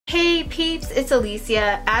it's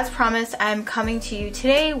Alicia. As promised, I'm coming to you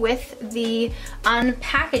today with the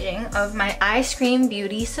unpackaging of my Eyescream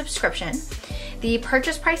Beauty subscription. The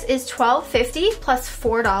purchase price is $12.50 plus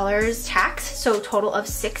 $4 tax, so a total of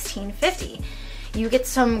 $16.50. You get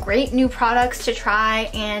some great new products to try,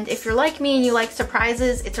 and if you're like me and you like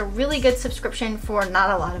surprises, it's a really good subscription for not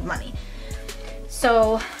a lot of money.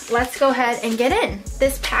 So let's go ahead and get in.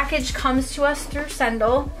 This package comes to us through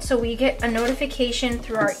Sendle, so we get a notification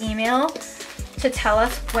through our email to tell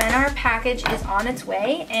us when our package is on its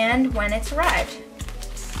way and when it's arrived.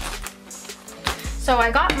 So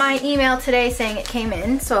I got my email today saying it came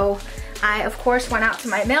in, so I of course went out to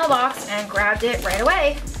my mailbox and grabbed it right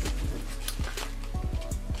away.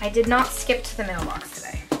 I did not skip to the mailbox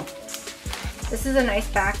today. This is a nice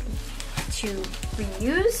bag to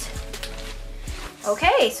reuse.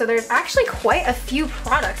 Okay, so there's actually quite a few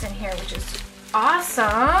products in here, which is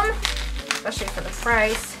awesome, especially for the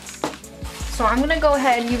price. So I'm gonna go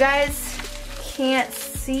ahead. You guys can't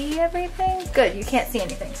see everything? Good, you can't see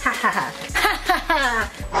anything. Ha ha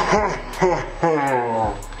ha.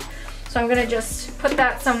 So I'm gonna just put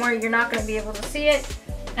that somewhere you're not gonna be able to see it,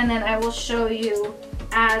 and then I will show you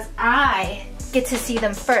as I get to see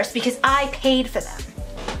them first because I paid for them.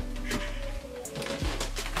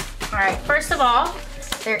 All right, first of all,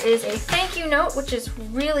 there is a thank you note, which is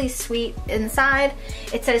really sweet inside.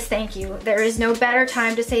 It says thank you. There is no better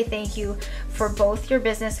time to say thank you for both your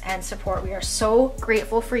business and support. We are so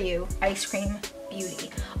grateful for you, Eyescream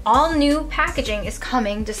Beauty. All new packaging is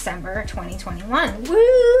coming December 2021.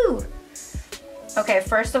 Woo! Okay,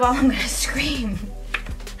 first of all, I'm gonna scream.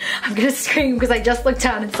 I'm gonna scream because I just looked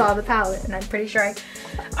down and saw the palette and I'm pretty sure I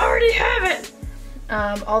already have it.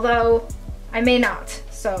 Although I may not,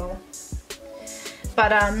 so.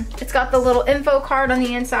 But it's got the little info card on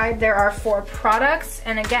the inside. There are 4 products,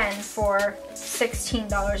 and again, for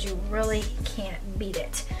 $16, you really can't beat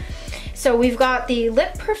it. So we've got the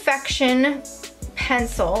Lip Perfection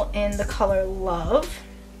pencil in the color Love.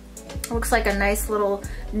 It looks like a nice little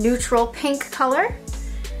neutral pink color.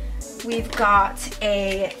 We've got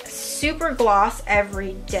a Super Gloss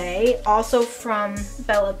Everyday, also from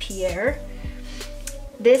Bella Pierre.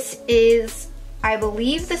 This is, I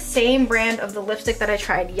believe, the same brand of the lipstick that I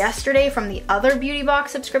tried yesterday from the other beauty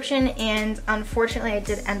box subscription, and unfortunately I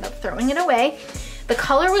did end up throwing it away. The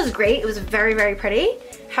color was great, it was very, very pretty.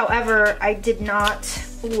 However, I did not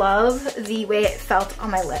love the way it felt on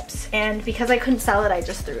my lips, and because I couldn't sell it, I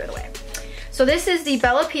just threw it away. So this is the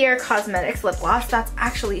Bella Pierre Cosmetics lip gloss. That's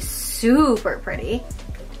actually super pretty.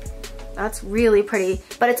 That's really pretty,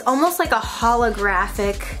 but it's almost like a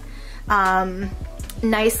holographic,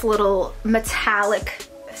 nice little metallic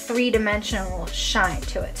 3-dimensional shine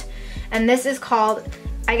to it. And this is called,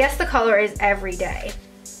 I guess the color is Everyday.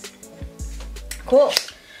 Cool.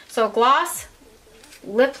 So gloss,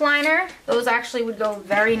 lip liner, those actually would go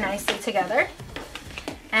very nicely together.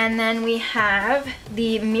 And then we have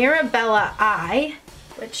the Mirabella Eye,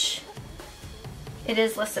 which it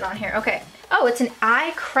is listed on here. Okay. Oh, it's an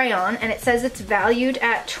eye crayon, and it says it's valued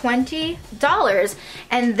at $20,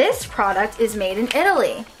 and this product is made in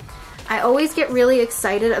Italy. I always get really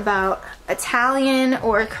excited about Italian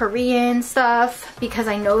or Korean stuff because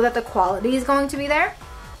I know that the quality is going to be there.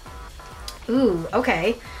 Ooh,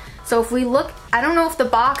 okay. So if we look, I don't know if the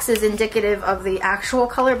box is indicative of the actual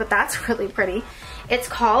color, but that's really pretty. It's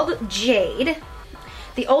called Jade.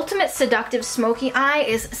 The ultimate seductive smoky eye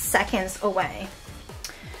is seconds away.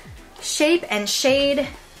 Shape and shade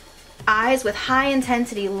eyes with high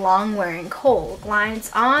intensity, long wearing kohl. Glides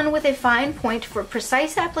on with a fine point for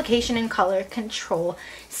precise application and color control.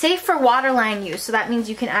 Safe for waterline use, so that means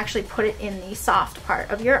you can actually put it in the soft part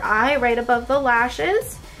of your eye right above the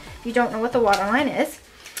lashes if you don't know what the waterline is.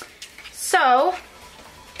 So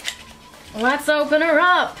let's open her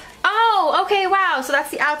up. Oh, okay, wow, so that's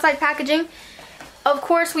the outside packaging. Of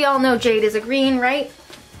course, we all know Jade is a green, right?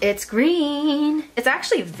 It's green. It's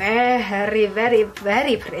actually very, very,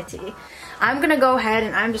 very pretty. I'm gonna go ahead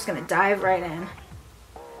and I'm just gonna dive right in.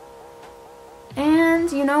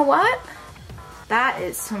 And you know what? That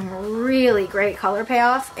is some really great color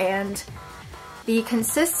payoff, and the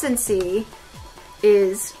consistency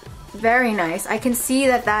is very nice. I can see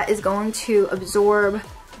that that is going to absorb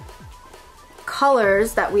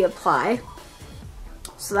colors that we apply.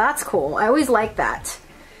 So that's cool. I always like that.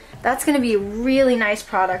 That's going to be a really nice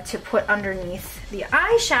product to put underneath the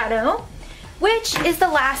eyeshadow, which is the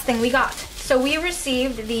last thing we got. So we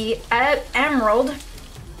received the Emerald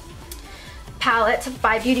palette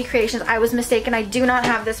by Beauty Creations. I was mistaken. I do not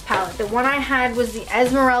have this palette. The one I had was the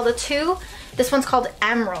Esmerelda II. This one's called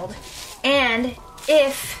Emerald. And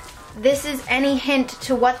if this is any hint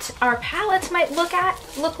to what our palette might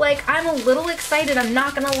look like, I'm a little excited, I'm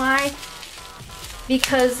not gonna lie,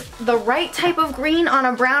 because the right type of green on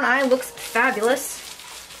a brown eye looks fabulous.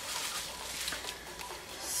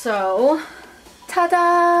 So,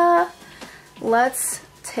 ta-da! Let's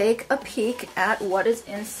take a peek at what is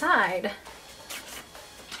inside.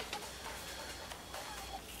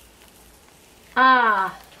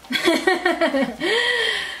 Ah.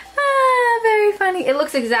 Very funny. It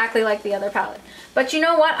looks exactly like the other palette. But you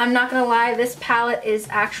know what? I'm not gonna lie, this palette is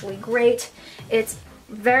actually great. It's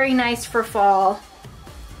very nice for fall.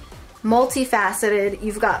 Multifaceted.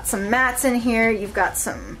 You've got some mattes in here. You've got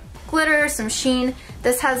some glitter, some sheen.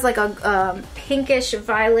 This has like a pinkish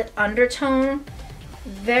violet undertone.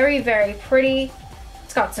 Very, very pretty.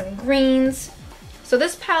 It's got some greens. So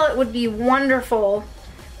this palette would be wonderful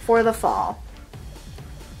for the fall.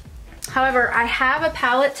 However, I have a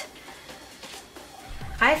palette.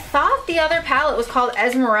 I thought the other palette was called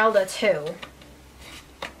Esmerelda II.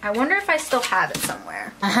 I wonder if I still have it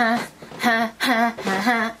somewhere. I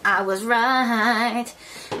was right.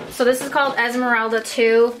 So this is called Esmerelda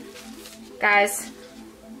II. Guys,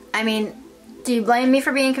 I mean, do you blame me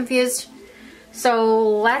for being confused?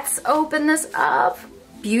 So let's open this up.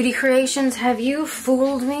 Beauty Creations, have you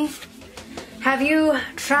fooled me? Have you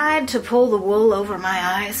tried to pull the wool over my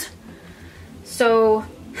eyes? So,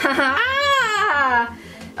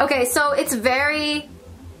 okay, so it's very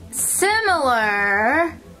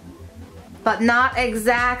similar, but not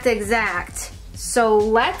exact. So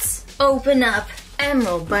let's open up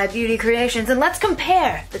Emerald by Beauty Creations and let's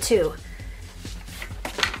compare the two.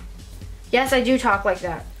 Yes, I do talk like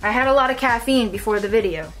that. I had a lot of caffeine before the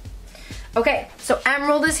video. Okay, so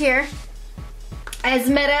Emerald is here.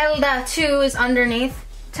 Esmerelda II is underneath.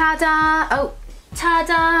 Ta-da! Oh,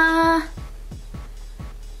 ta-da!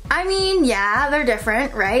 I mean, yeah, they're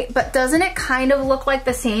different, right? But doesn't it kind of look like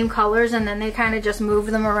the same colors and then they kind of just move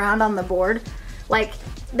them around on the board? Like,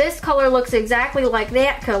 this color looks exactly like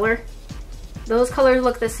that color. Those colors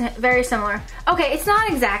look very similar. Okay, it's not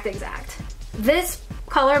exact. This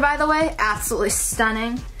color, by the way, absolutely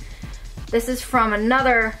stunning. This is from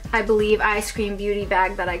another, I believe, Eyescream beauty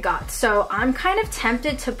bag that I got. So I'm kind of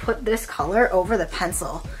tempted to put this color over the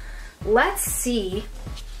pencil. Let's see.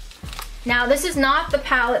 Now, this is not the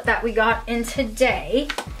palette that we got in today,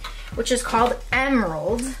 which is called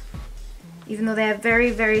Emerald, even though they have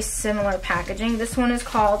very, very similar packaging. This one is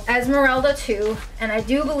called Esmerelda II, and I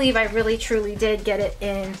do believe I really, truly did get it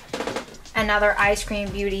in another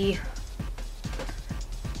Eyescream beauty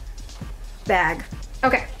bag.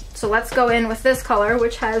 Okay, so let's go in with this color,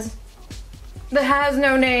 which has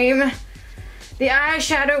no name. The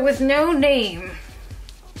eyeshadow with no name.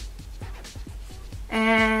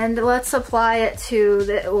 And let's apply it to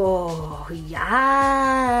the, oh,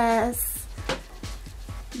 yes.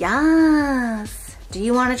 Yes. Do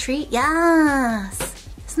you want a treat? Yes.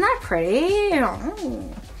 Isn't that pretty? Oh.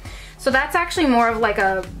 So that's actually more of like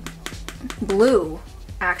a blue,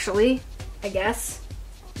 actually, I guess.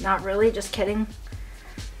 Not really, just kidding.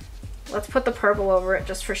 Let's put the purple over it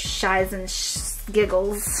just for shies and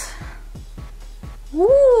giggles.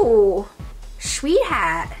 Ooh, sweet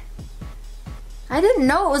hat. I didn't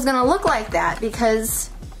know it was gonna look like that because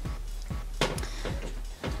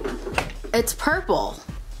it's purple.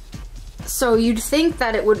 So you'd think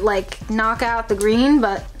that it would like knock out the green,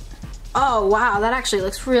 but oh wow, that actually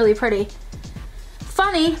looks really pretty.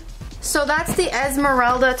 Funny. So that's the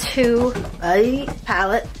Esmerelda II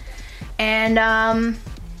palette. And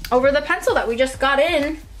over the pencil that we just got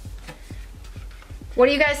in, what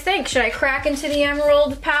do you guys think? Should I crack into the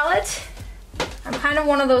Emerald palette? I'm kind of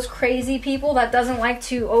one of those crazy people that doesn't like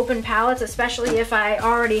to open palettes, especially if I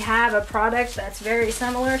already have a product that's very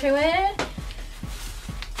similar to it.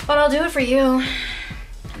 But I'll do it for you.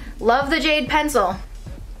 Love the jade pencil.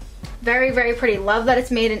 Very, very pretty. Love that it's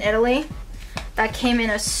made in Italy. That came in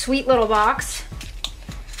a sweet little box.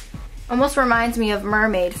 Almost reminds me of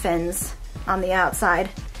mermaid fins on the outside.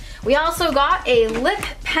 We also got a lip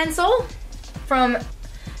pencil from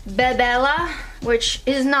Bebella, which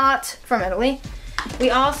is not from Italy.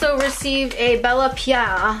 We also received a Bella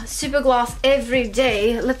Pia Super Gloss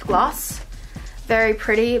Everyday lip gloss. Very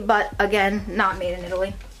pretty, but again, not made in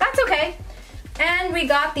Italy. That's okay. And we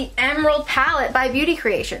got the Emerald palette by Beauty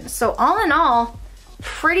Creations. So all in all,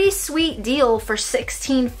 pretty sweet deal for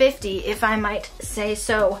 $16.50, if I might say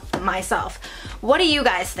so myself. What do you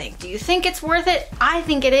guys think? Do you think it's worth it? I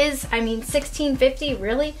think it is. I mean, $16.50,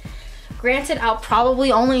 really? Granted, I'll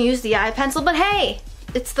probably only use the eye pencil, but hey,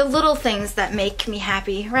 it's the little things that make me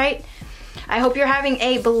happy, right? I hope you're having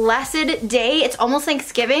a blessed day. It's almost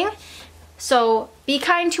Thanksgiving, So be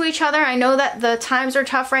kind to each other. I know that the times are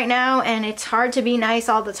tough right now and it's hard to be nice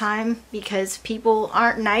all the time because people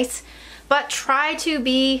aren't nice, but try to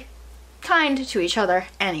be kind to each other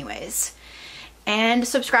anyways. And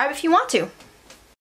subscribe if you want to.